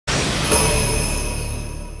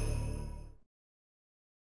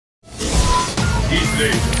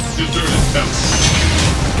Abandoned deserted temple.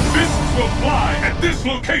 Fists will fly at this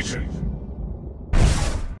location.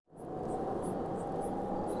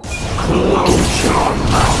 Close your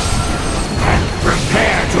mouth and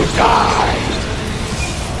prepare to die!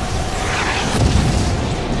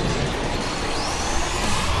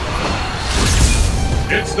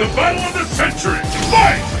 It's the battle of the century!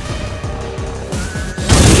 Fight!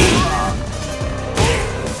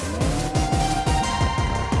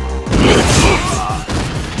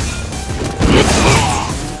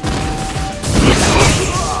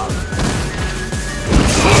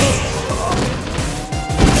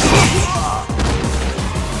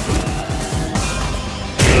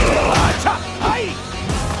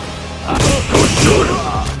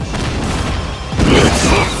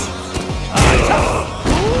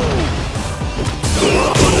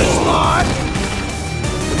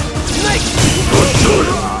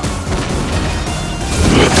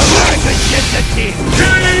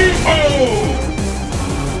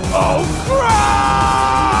 Oh,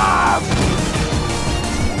 crap!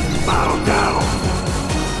 Bow down.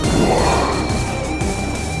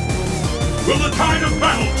 Will the tide of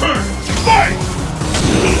battle turn? Fight!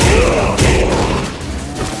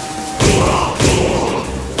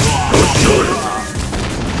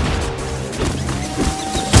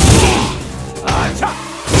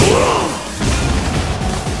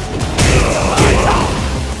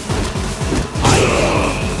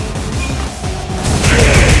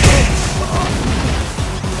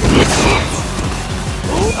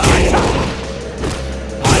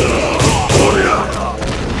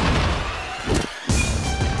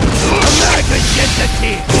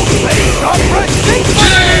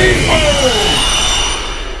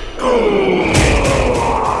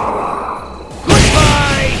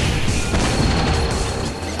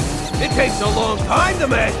 It takes a long time to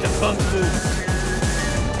master Kung Fu.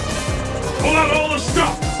 Pull out all the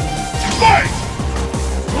stops! Fight!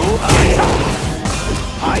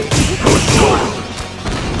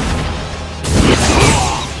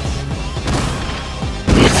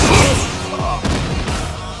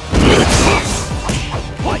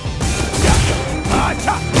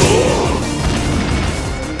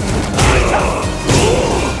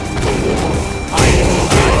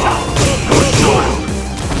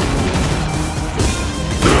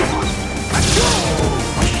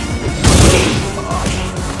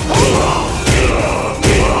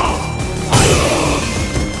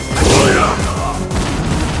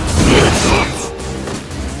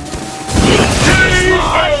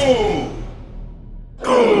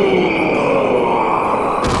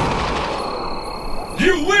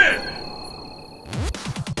 You win!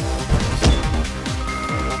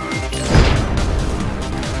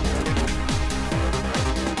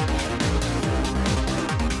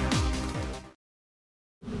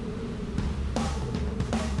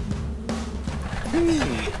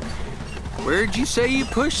 Where'd you say you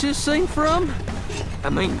pushed this thing from? I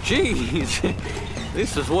mean, geez,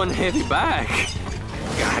 this is one heavy bag.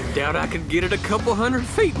 I doubt I could get it a couple 100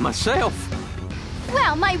 feet myself.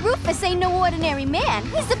 Well, my Rufus ain't no ordinary man.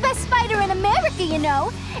 He's the best fighter in America, you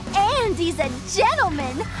know. And he's a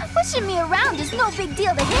gentleman. Pushing me around is no big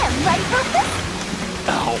deal to him, right, Rufus?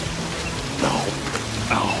 Ow. No.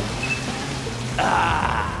 Ow.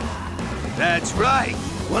 Ah. That's right.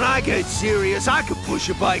 When I get serious, I could push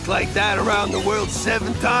a bike like that around the world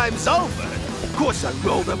 7 times over. Of course, I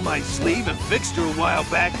rolled up my sleeve and fixed her a while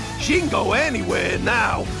back. She can go anywhere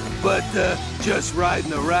now. But just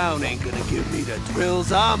riding around ain't gonna give me the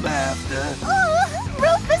thrills I'm after. Oh,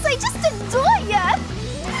 Rufus, I just adore ya!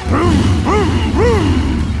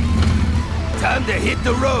 Time to hit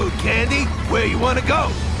the road, Candy. Where you wanna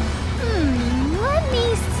go? Let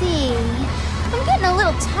me see. I'm getting a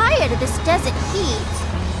little tired of this desert heat.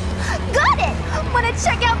 Got it! Wanna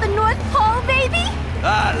check out the North Pole, baby?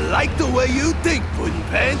 I like the way you think, Puddin'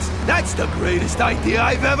 Pants. That's the greatest idea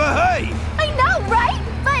I've ever heard. I know, right?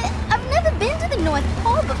 But I've never been to the North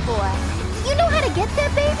Pole before. You know how to get there,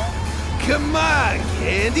 baby? Come on,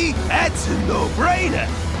 Candy. That's a no-brainer.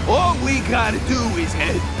 All we gotta do is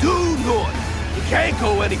head due north. You can't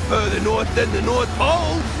go any further north than the North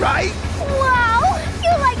Pole, right? Wow!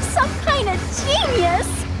 You're like some kind of genius!